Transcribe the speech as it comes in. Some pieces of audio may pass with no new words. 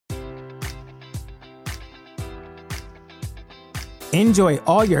Enjoy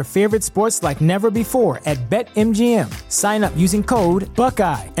all your favorite sports like never before at BetMGM. Sign up using code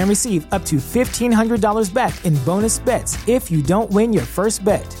Buckeye and receive up to $1,500 back in bonus bets if you don't win your first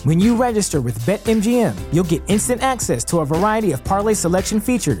bet. When you register with BetMGM, you'll get instant access to a variety of parlay selection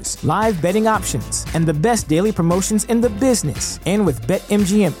features, live betting options, and the best daily promotions in the business. And with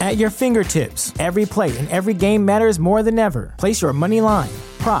BetMGM at your fingertips, every play and every game matters more than ever. Place your money line,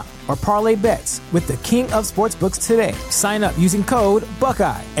 prop, or parlay bets with the king of sportsbooks today. Sign up using code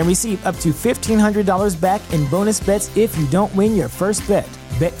Buckeye and receive up to $1,500 back in bonus bets if you don't win your first bet.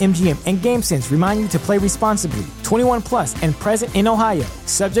 BetMGM and GameSense remind you to play responsibly. 21 plus and present in Ohio,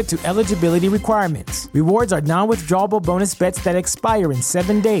 subject to eligibility requirements. Rewards are non-withdrawable bonus bets that expire in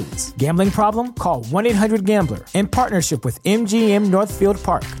 7 days. Gambling problem? Call 1-800-GAMBLER. In partnership with MGM Northfield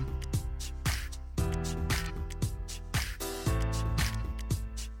Park.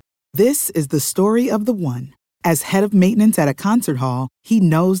 This is the story of the one. As head of maintenance at a concert hall, he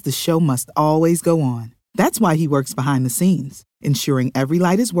knows the show must always go on. That's why he works behind the scenes, ensuring every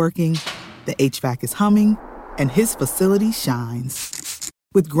light is working, the HVAC is humming, and his facility shines.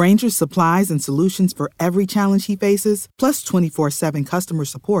 With Grainger's supplies and solutions for every challenge he faces, plus 24/7 customer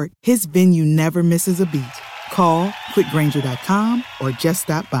support, his venue never misses a beat. Call quickgrainger.com or just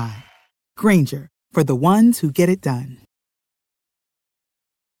stop by. Grainger, for the ones who get it done.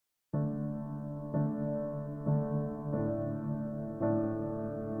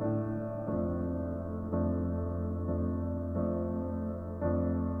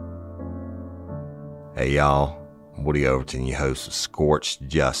 Hey y'all, Woody Overton, your host of Scorched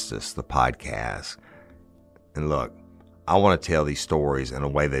Justice, the podcast. And look, I want to tell these stories in a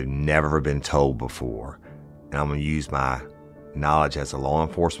way they've never been told before. And I'm going to use my knowledge as a law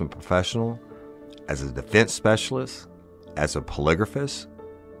enforcement professional, as a defense specialist, as a polygraphist,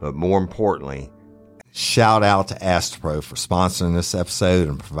 but more importantly, shout out to Astepro for sponsoring this episode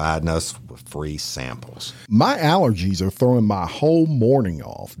and providing us with free samples. My allergies are throwing my whole morning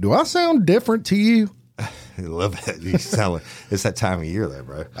off. Do I sound different to you? A little bit. You sound like it's that time of year there,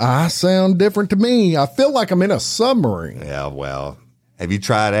 bro. I sound different to me. I feel like I'm in a submarine. Yeah, well, have you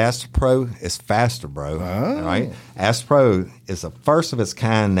tried Astepro? It's faster, bro. Oh. Right? Astepro is the first of its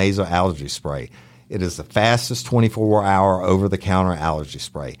kind nasal allergy spray. It is the fastest 24-hour over-the-counter allergy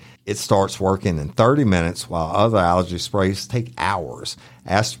spray. It starts working in 30 minutes while other allergy sprays take hours.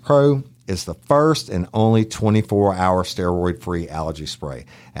 Astepro is the first and only 24-hour steroid-free allergy spray.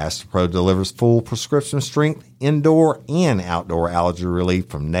 Astepro delivers full prescription strength indoor and outdoor allergy relief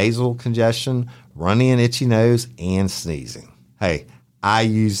from nasal congestion, runny and itchy nose, and sneezing. Hey, I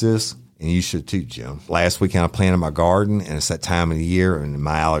use this, and you should too, Jim. Last weekend I planted my garden, and it's that time of the year, and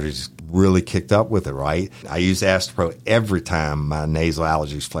my allergies really kicked up with it, right? I use Astepro every time my nasal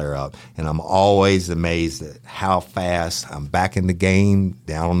allergies flare up, and I'm always amazed at how fast I'm back in the game,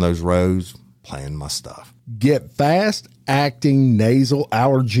 down on those roads, playing my stuff. Get fast-acting nasal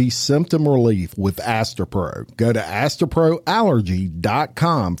allergy symptom relief with Astepro. Go to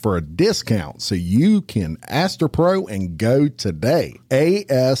AsteproAllergy.com for a discount so you can Astepro and go today.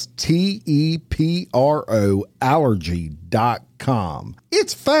 ASTEPRO allergy.com.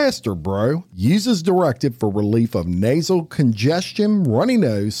 It's faster, bro. Use as directed for relief of nasal congestion, runny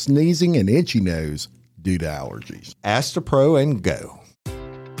nose, sneezing, and itchy nose due to allergies. Astepro and go.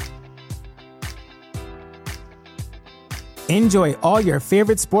 Enjoy all your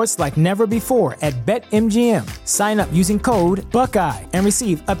favorite sports like never before at BetMGM. Sign up using code Buckeye and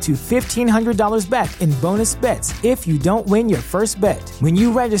receive up to $1,500 back in bonus bets if you don't win your first bet. When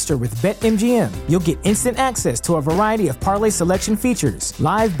you register with BetMGM, you'll get instant access to a variety of parlay selection features,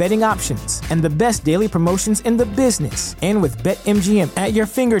 live betting options, and the best daily promotions in the business. And with BetMGM at your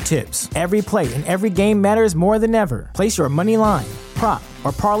fingertips, every play and every game matters more than ever. Place your money line, prop,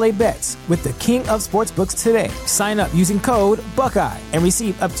 or parlay bets with the king of sportsbooks today. Sign up using code Buckeye and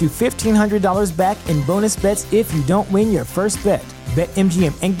receive up to $1,500 back in bonus bets if you don't win your first bet.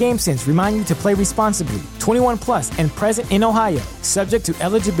 BetMGM and GameSense remind you to play responsibly. 21 plus and present in Ohio, subject to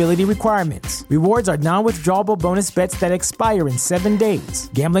eligibility requirements. Rewards are non-withdrawable bonus bets that expire in 7 days.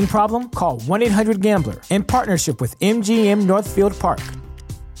 Gambling problem? Call 1-800-GAMBLER. In partnership with MGM Northfield Park.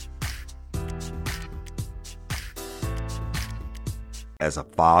 As a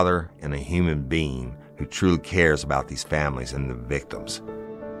father and a human being who truly cares about these families and the victims,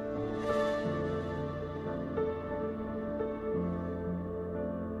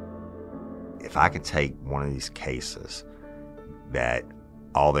 if I could take one of these cases that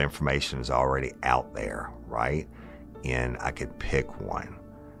all the information is already out there, right? And I could pick one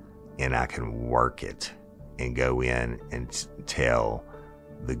and I can work it and go in and tell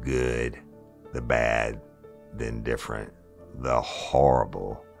the good, the bad, the indifferent, the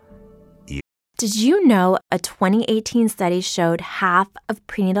horrible. Did you know a 2018 study showed half of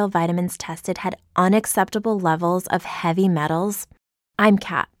prenatal vitamins tested had unacceptable levels of heavy metals? I'm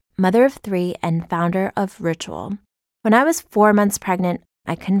Kat, mother of 3 and founder of Ritual. When I was 4 months pregnant,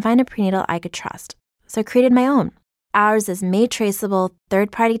 I couldn't find a prenatal I could trust, so I created my own. Ours is made traceable,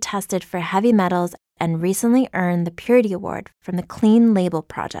 third-party tested for heavy metals, and recently earned the Purity Award from the Clean Label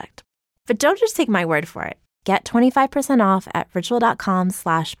Project. But don't just take my word for it. Get 25% off at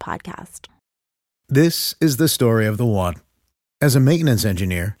ritual.com/podcast. This is the story of the one. As a maintenance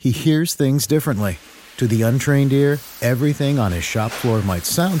engineer, he hears things differently. To the untrained ear, everything on his shop floor might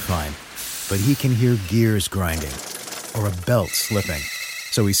sound fine, but he can hear gears grinding or a belt slipping.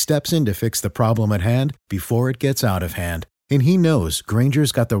 So he steps in to fix the problem at hand before it gets out of hand. And he knows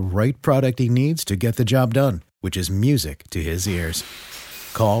Grainger's got the right product he needs to get the job done, which is music to his ears.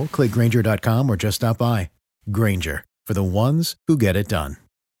 Call, click Grainger.com, or just stop by. Grainger, for the ones who get it done.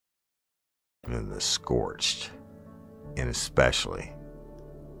 And the scorched, and especially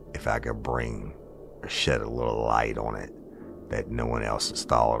if I could bring or shed a little light on it that no one else has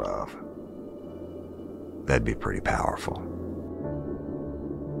thought of, that'd be pretty powerful.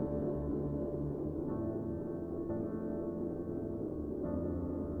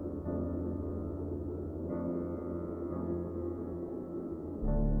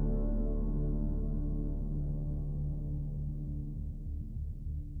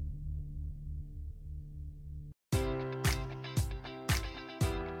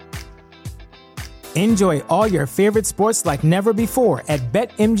 Enjoy all your favorite sports like never before at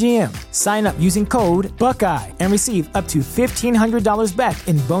BetMGM. Sign up using code Buckeye and receive up to $1,500 back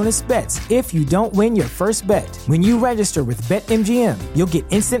in bonus bets if you don't win your first bet. When you register with BetMGM, you'll get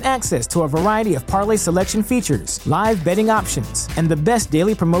instant access to a variety of parlay selection features, live betting options, and the best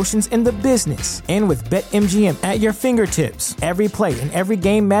daily promotions in the business. And with BetMGM at your fingertips, every play and every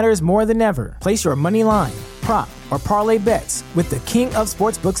game matters more than ever. Place your money line, prop, or parlay bets with the king of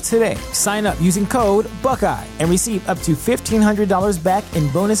sportsbooks today. Sign up using code Buckeye and receive up to $1,500 back in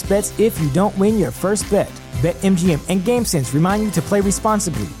bonus bets if you don't win your first bet. BetMGM and GameSense remind you to play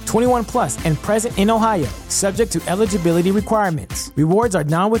responsibly. 21 plus and present in Ohio, subject to eligibility requirements. Rewards are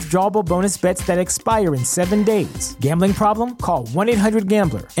non-withdrawable bonus bets that expire in 7 days. Gambling problem? Call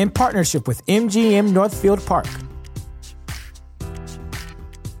 1-800-GAMBLER. In partnership with MGM Northfield Park.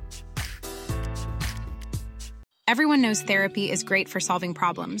 Everyone knows therapy is great for solving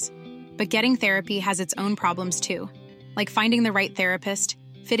problems, but getting therapy has its own problems too, like finding the right therapist,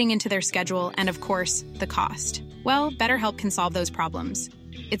 fitting into their schedule, and of course, the cost. Well, BetterHelp can solve those problems.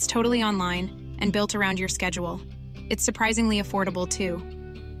 It's totally online and built around your schedule. It's surprisingly affordable too.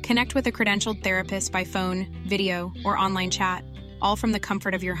 Connect with a credentialed therapist by phone, video, or online chat, all from the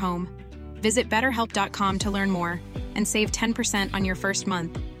comfort of your home. Visit BetterHelp.com to learn more and save 10% on your first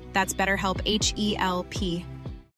month. That's BetterHelp, H-E-L-P.